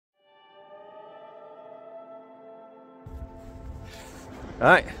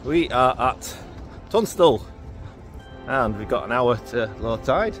Right, we are at TUNSTALL and we've got an hour to low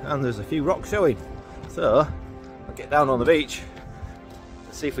tide and there's a few rocks showing. So I'll get down on the beach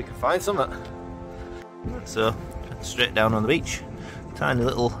and see if we can find something. So straight down on the beach, tiny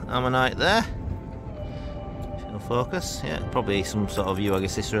little ammonite there. It'll focus, yeah, probably some sort of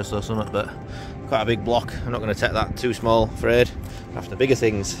Fossiliferous or something, but quite a big block. I'm not going to take that too small, afraid. After bigger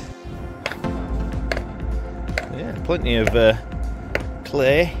things. Yeah, plenty of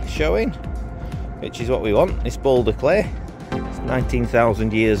clay showing, which is what we want. This boulder clay, it's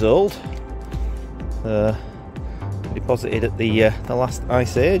 19,000 years old. Deposited at the last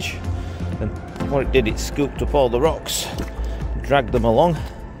ice age, and what it did, it scooped up all the rocks, dragged them along,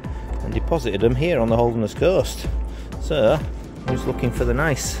 and deposited them here on the Holderness coast. So I was looking for the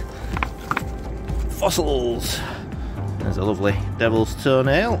nice fossils. There's a lovely devil's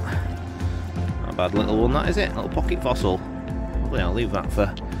toenail. Not a bad little one, that is it? Little pocket fossil. Lovely, I'll leave that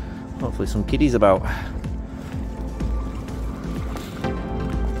for hopefully some kiddies about.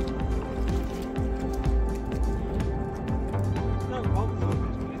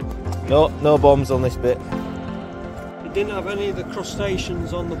 No bombs on this bit. It didn't have any of the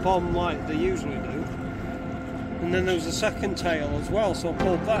crustaceans on the bomb like they usually do. And then there was a second tail as well, so I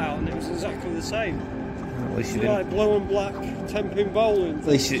pulled that out and it was exactly the same. At least you didn't. Like blue and black temping bowling. At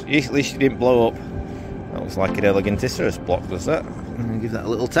least you didn't blow up. That looks like an Fossiliferous block, does that? I'm going to give that a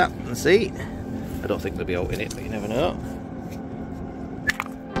little tap and see. I don't think they'll be out in it, but you never know.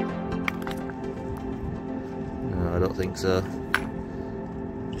 No, I don't think so.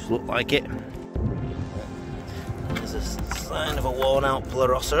 Just look like it. There's a sign of a worn out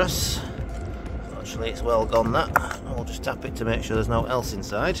Fossiliferous. Actually, it's well gone, that. I'll just tap it to make sure there's no else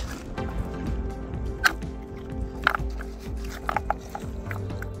inside.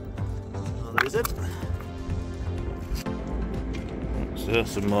 Oh, there isn't. So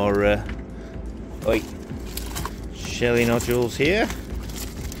some more shelly nodules here.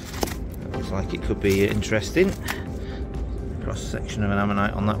 Looks like it could be interesting. Cross section of an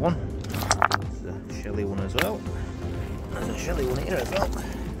ammonite on that one. There's a shelly one as well. There's a shelly one here as well.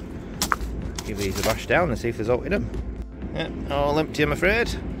 Give these a bash down and see if there's out in them. Yeah, all empty, I'm afraid.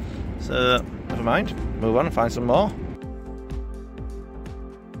 So never mind. Move on and find some more.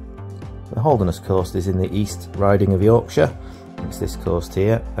 The Holderness coast is in the East Riding of Yorkshire. It's this coast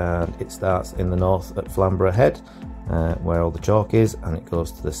here, and it starts in the north at Flamborough Head, where all the chalk is, and it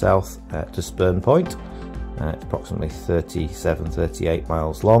goes to the south to Spurn Point. It's approximately 37-38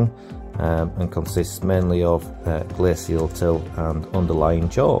 miles long, and consists mainly of glacial till and underlying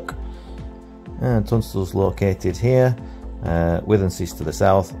chalk. And TUNSTALL's located here, Withensea's to the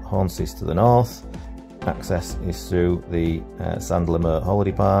south, Hornsey's to the north. Access is through the Sandlermoor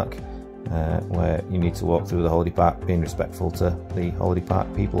Holiday Park, where you need to walk through the holiday park, being respectful to the holiday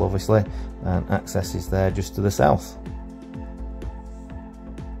park people obviously, and access is there just to the south.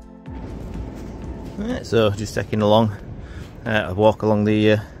 Right, so just taking along a walk along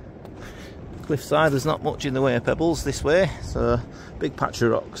the cliffside. There's not much in the way of pebbles this way, so big patch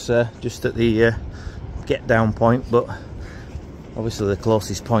of rocks just at the get down point, but obviously the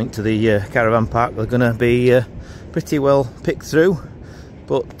closest point to the caravan park they're going to be pretty well picked through,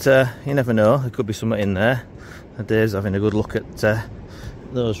 but you never know, there could be something in there. Dave's having a good look at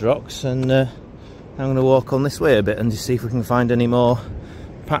those rocks, and I'm going to walk on this way a bit and just see if we can find any more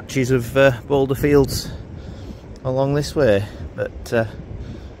patches of boulder fields along this way. But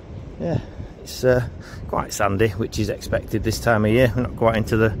yeah, it's quite sandy, which is expected this time of year. We're not quite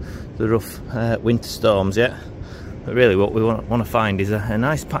into the rough winter storms yet, but really what we want to find is a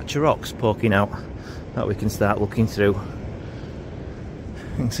nice patch of rocks poking out that we can start looking through.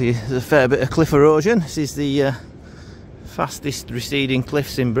 You can see there's a fair bit of cliff erosion. This is the fastest receding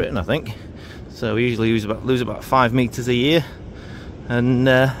cliffs in Britain, I think. So we usually lose about 5 meters a year, and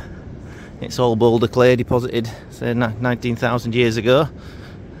it's all boulder clay deposited, say 19,000 years ago.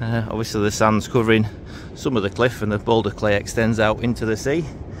 Obviously the sand's covering some of the cliff, and the boulder clay extends out into the sea.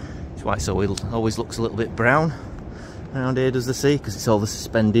 That's why it always looks a little bit brown around here, does the sea, because it's all the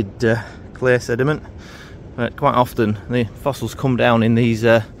suspended clay sediment. But quite often the fossils come down in these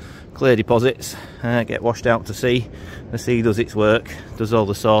clay deposits, get washed out to sea. The sea does its work, does all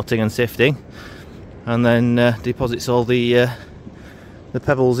the sorting and sifting, and then deposits all the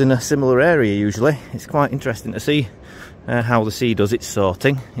pebbles in a similar area usually. It's quite interesting to see how the sea does its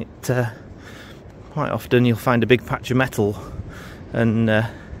sorting. Quite often you'll find a big patch of metal, and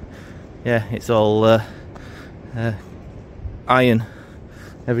yeah, it's all iron,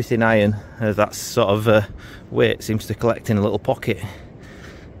 everything iron. That sort of weight seems to collect in a little pocket.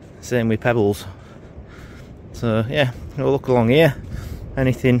 Same with pebbles. So yeah, we'll look along here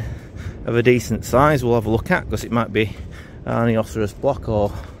anything of a decent size we'll have a look at, because it might be an Holderness block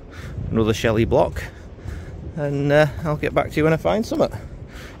or another shelly block, and I'll get back to you when I find something.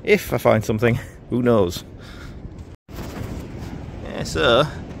 If I find something, who knows. Yeah, so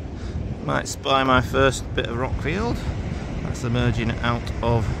might spy my first bit of rock field. That's emerging out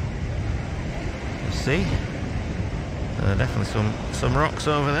of the sea. Definitely some rocks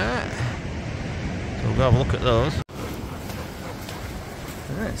over there, so we'll go have a look at those.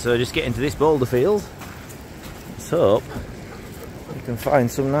 Right, so just get into this boulder field. Let's hope we can find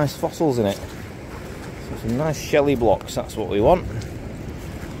some nice fossils in it. So some nice shelly blocks, that's what we want.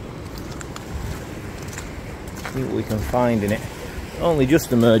 See what we can find in it. Only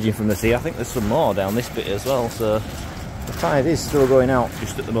just emerging from the sea. I think there's some more down this bit as well, so the tide is still going out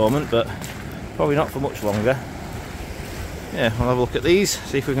just at the moment, but probably not for much longer. Yeah, we'll have a look at these,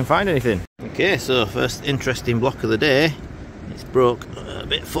 see if we can find anything. Okay, so first interesting block of the day. It's broke a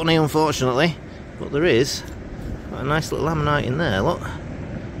bit funny, unfortunately, but there is quite a nice little ammonite in there, look.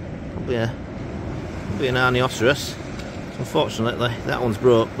 Probably an Holderness. Unfortunately, that one's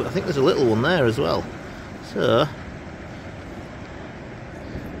broke, but I think there's a little one there as well. So,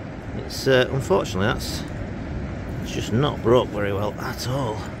 it's unfortunately it's just not broke very well at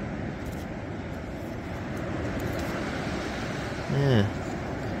all. Yeah,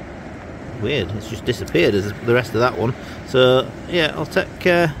 weird. It's just disappeared as the rest of that one. So yeah, I'll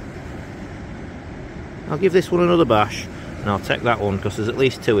give this one another bash, and I'll take that one because there's at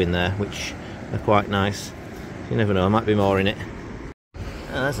least two in there, which are quite nice. You never know, there might be more in it.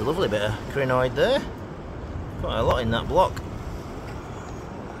 And there's a lovely bit of crinoid there. Quite a lot in that block.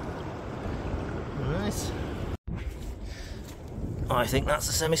 Nice. I think that's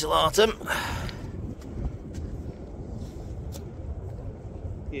a semicillatum.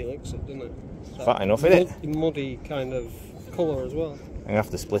 He looks it, doesn't it? Fat enough, isn't it? Muddy kind of colour as well. I'm gonna have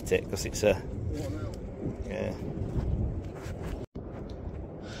to split it because it's a. Yeah.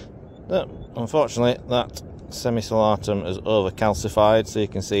 But unfortunately, that semicillatum is over calcified, so you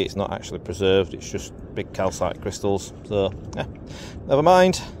can see it's not actually preserved. It's just big calcite crystals. So yeah, never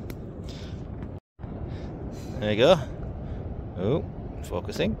mind. There you go. Oh,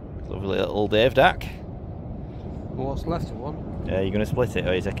 focusing. Lovely little Dave Dack. What's left of one? Yeah, you're going to split it, or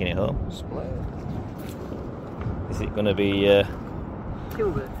are you taking it home? Split it. Is it going to be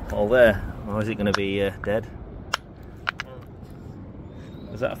Killed it. all there, or is it going to be dead?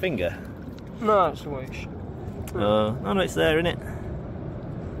 Is that a finger? No, it's a wish. Oh no, it's there, isn't it?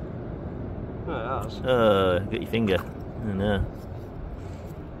 No, it has. Oh, get your finger. Oh no.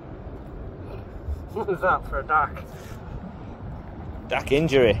 What was that for a Dack? Dack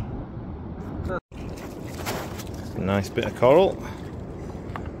injury. Nice bit of coral.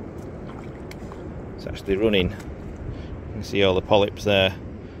 It's actually running. You can see all the polyps there.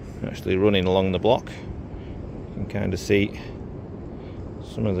 They're actually running along the block. You can kind of see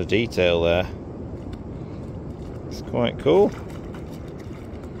some of the detail there. It's quite cool.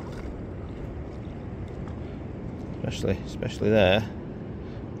 Especially there.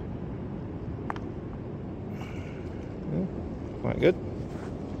 Quite good.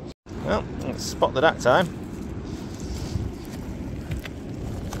 Well, let's spot the Dack time.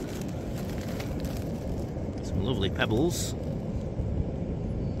 Some lovely pebbles.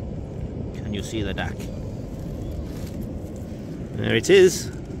 Can you see the Dack? There it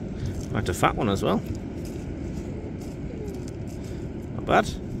is. Quite a fat one as well. Not bad.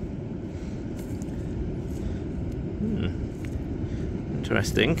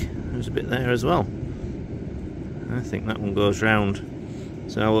 Interesting. There's a bit there as well. I think that one goes round,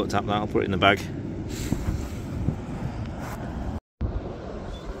 so I won't tap that, I'll put it in the bag.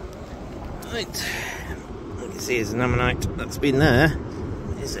 Right, you can see there's an ammonite that's been there.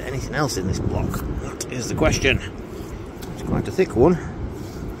 Is there anything else in this block? That is the question. It's quite a thick one.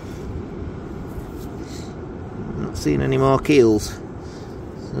 Not seeing any more keels.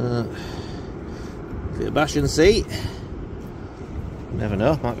 So, give it a bash and see. Never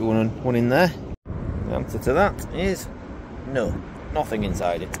know, might be one in there. The answer to that is no, nothing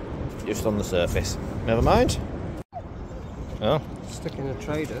inside it, just on the surface. Never mind. Oh, Sticking a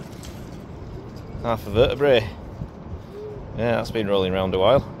trader. half a vertebrae. Yeah, that's been rolling around a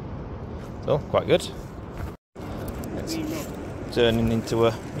while. So, quite good. It's turning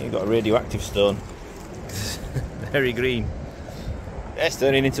into you've got a radioactive stone. Very green. Yeah, it's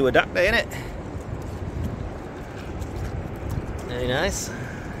turning into a Dack day, isn't it? Very nice.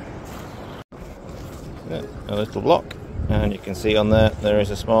 Yeah, a little block, and you can see on there is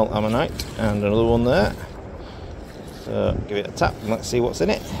a small ammonite and another one there. So give it a tap and let's see what's in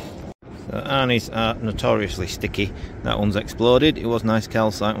it. Arnies are notoriously sticky. That one's exploded. It was nice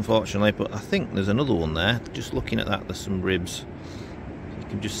calcite, unfortunately, but I think there's another one there. Just looking at that, there's some ribs. You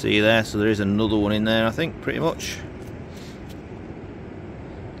can just see there, so there is another one in there, I think, pretty much.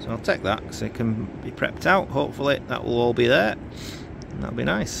 So I'll take that because it can be prepped out. Hopefully that will all be there, and that'll be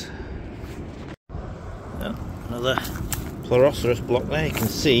nice. Oh, another Fossiliferous block there. You can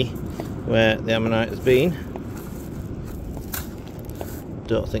see where the ammonite has been.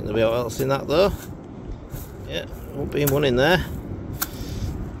 Don't think there'll be anything else in that though. Yeah, won't be one in there.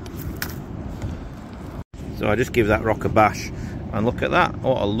 So I just give that rock a bash, and look at that.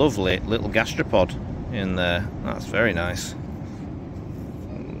 What a lovely little gastropod in there. That's very nice.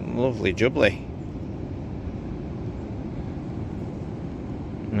 Lovely jubbly.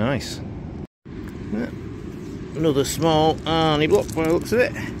 Nice. Yeah. Another small Arnie block by the looks of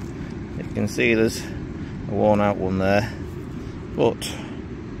it. You can see there's a worn out one there, but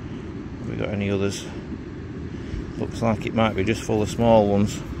have we got any others? Looks like it might be just full of small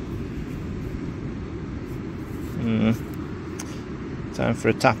ones. Time for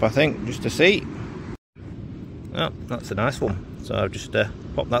a tap, I think, just to see. Oh, that's a nice one. So I've just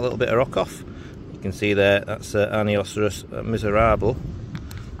popped that little bit of rock off. You can see there, that's Fossiliferous miserable,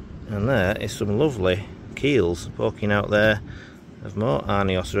 and there is some lovely keels poking out there of more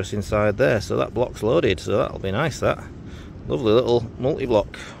Fossiliferous inside there. So that block's loaded, so that'll be nice. That lovely little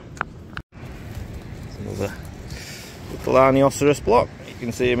multi-block. Another little Fossiliferous block. You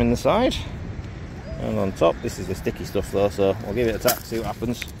can see them in the side and on top. This is the sticky stuff though, so I'll give it a tap, see what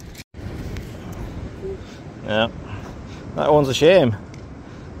happens. Yeah, that one's a shame.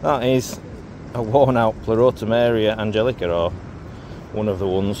 That is a worn out Pleurotomeria angelica, or one of the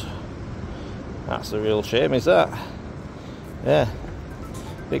ones. That's the real shame, is that? Yeah,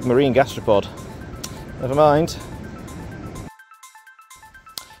 big marine gastropod. Never mind.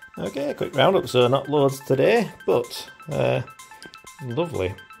 Okay, quick roundup. So not loads today, but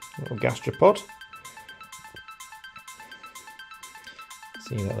lovely little gastropod.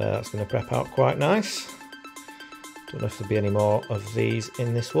 See that there, that's going to prep out quite nice. Don't know if there'll be any more of these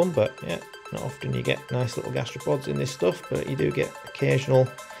in this one, but yeah, not often you get nice little gastropods in this stuff, but you do get occasional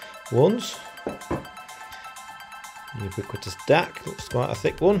ones. Ubiquitous DAC, looks quite a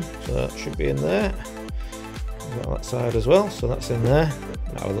thick one, so that should be in there. We've got that side as well, so that's in there.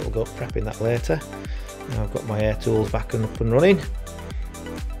 I'll have a little go prepping that later. Now I've got my air tools back and up and running.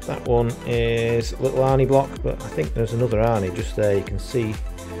 That one is a little Arnie block, but I think there's another Arnie just there. You can see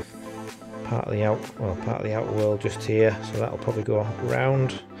part of the outer world just here, so that'll probably go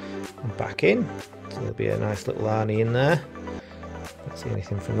around and back in. So there'll be a nice little Arnie in there. Can't see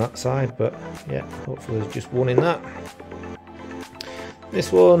anything from that side, but yeah, hopefully there's just one in that. This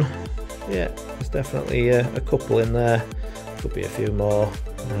one, yeah, there's definitely a couple in there. Could be a few more.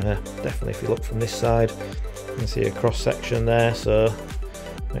 Definitely if you look from this side, you can see a cross section there, so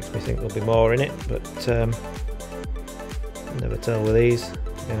makes me think there'll be more in it, but never tell with these.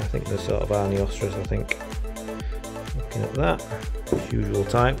 Again, I think they're sort of Fossiliferous, I think. Looking at that, usual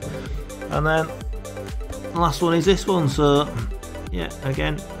type. And then the last one is this one, so yeah,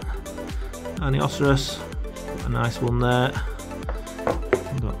 again, Fossiliferous, got a nice one there.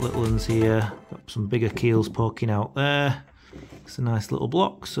 Got little ones here, got some bigger keels poking out there. It's a nice little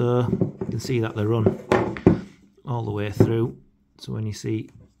block, so you can see that they run all the way through. So when you see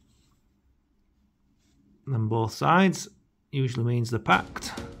them both sides, usually means they're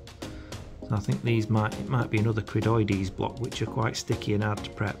packed. So I think these might be another Cridoides block, which are quite sticky and hard to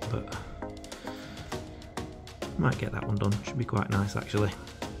prep, but might get that one done. Should be quite nice actually.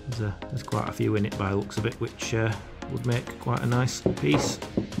 There's quite a few in it by the looks of it, which would make quite a nice piece,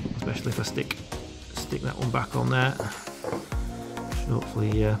 especially if I stick that one back on there. Should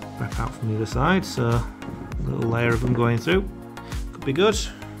hopefully prep out from the other side, so a little layer of them going through. Could be good.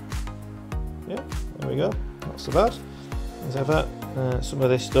 Yeah, there we go. Not so bad. As ever, some of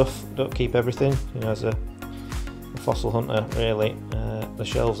this stuff, don't keep everything. You know, as a fossil hunter, really, the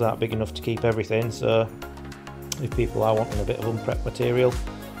shelves aren't big enough to keep everything. So if people are wanting a bit of unprepped material,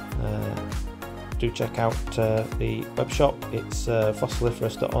 do check out the web shop. It's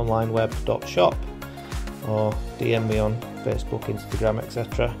fossiliferous.onlineweb.shop, or DM me on Facebook, Instagram,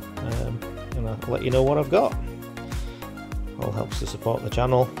 etc. And I'll let you know what I've got. All helps to support the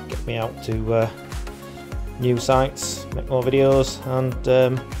channel, get me out to new sites, make more videos, and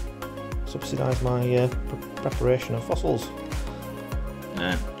subsidise my preparation of fossils.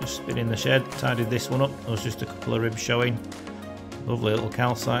 Just been in the shed, tidied this one up. There was just a couple of ribs showing. Lovely little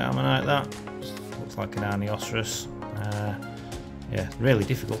calcite ammonite that. Looks like an Fossiliferous. Yeah, really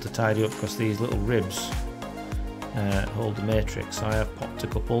difficult to tidy up because these little ribs hold the matrix. So I have popped a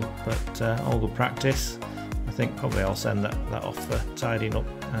couple, but all good practice. I think probably I'll send that off for tidying up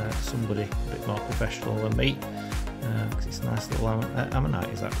somebody a bit more professional than me, because it's a nice little ammonite,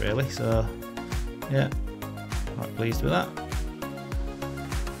 is that really? So yeah, quite pleased with that.